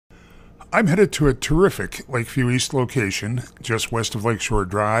I'm headed to a terrific Lakeview East location, just west of Lakeshore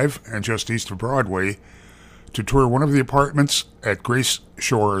Drive and just east of Broadway, to tour one of the apartments at Grace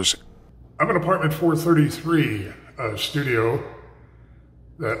Shores. I'm in apartment 433, a studio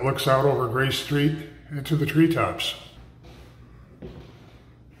that looks out over Grace Street into the treetops.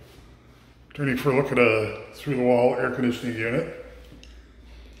 Turning for a look at a through-the-wall air conditioning unit.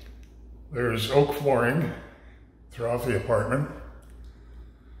 There's oak flooring throughout the apartment.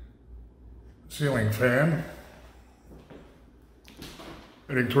 Ceiling fan.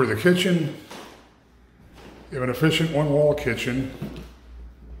 Heading toward the kitchen. You have an efficient one-wall kitchen.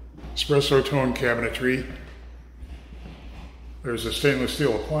 Espresso tone cabinetry. There's a stainless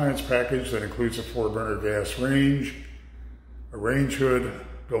steel appliance package that includes a 4-burner gas range, a range hood,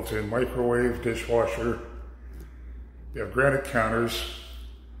 built-in microwave, dishwasher. You have granite counters,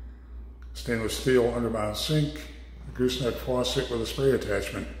 stainless steel undermount sink, a gooseneck faucet with a spray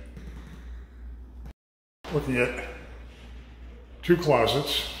attachment. Looking at 2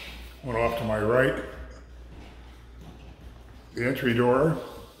 closets, one off to my right, the entry door,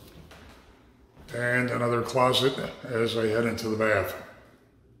 and another closet as I head into the bath.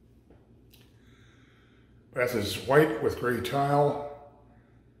 Bath is white with gray tile,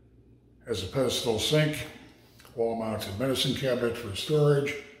 has a pedestal sink, wall-mounted medicine cabinet for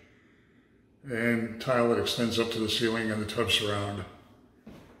storage, and tile that extends up to the ceiling and the tub surround.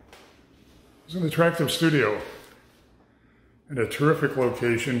 It's an attractive studio in a terrific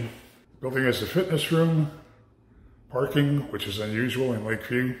location. Building has a fitness room, parking, which is unusual in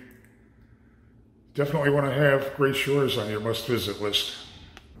Lakeview. Definitely want to have Grace Shores on your must-visit list.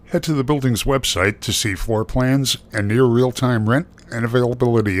 Head to the building's website to see floor plans and near real-time rent and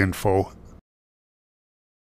availability info.